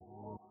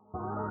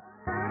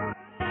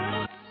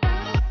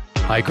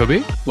Hi,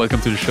 Kobe. Welcome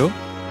to the show.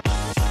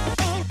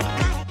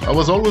 I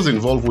was always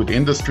involved with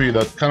industry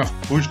that kind of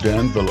pushed the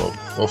envelope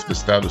of the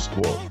status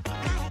quo.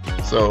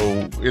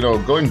 So,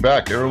 going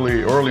back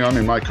early on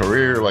in my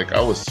career,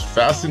 I was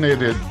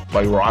fascinated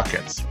by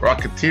rockets.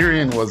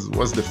 Rocketeering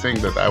was the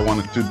thing that I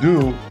wanted to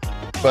do.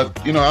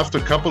 But, after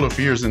a couple of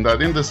years in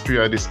that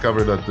industry, I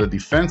discovered that the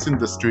defense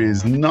industry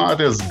is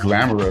not as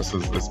glamorous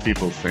as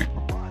people think.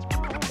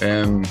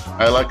 And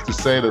I like to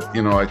say that,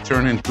 I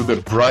turn into the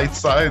bright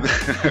side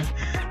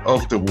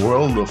of the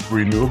world of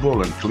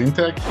renewable and clean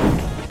tech.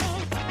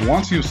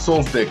 Once you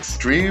solve the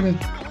extreme,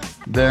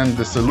 then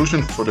the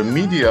solution for the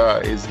media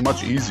is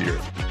much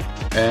easier.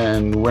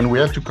 And when we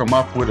had to come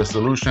up with a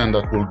solution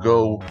that will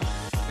go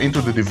into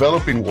the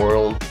developing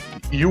world,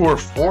 you are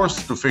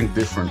forced to think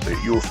differently.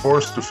 You are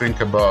forced to think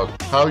about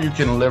how you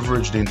can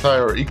leverage the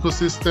entire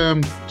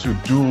ecosystem to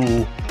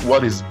do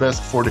what is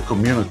best for the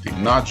community,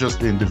 not just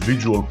the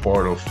individual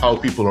part of how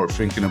people are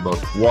thinking about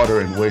water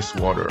and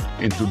wastewater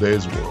in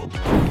today's world.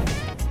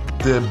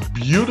 The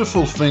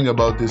beautiful thing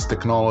about this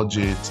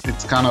technology,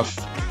 it's kind of,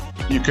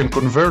 you can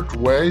convert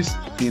waste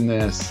in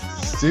a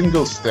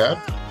single step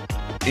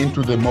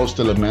into the most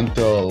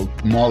elemental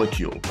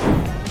molecule.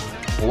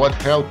 What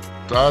helped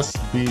us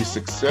be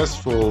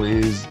successful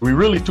is we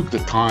really took the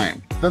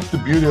time. That's the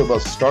beauty of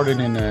us starting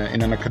in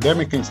an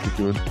academic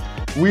institute.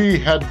 We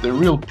had the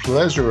real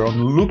pleasure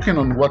on looking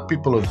on what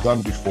people have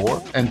done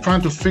before and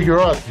trying to figure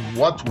out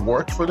what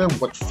worked for them,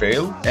 what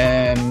failed,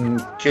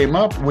 and came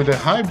up with a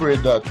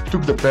hybrid that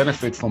took the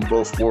benefit from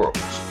both worlds.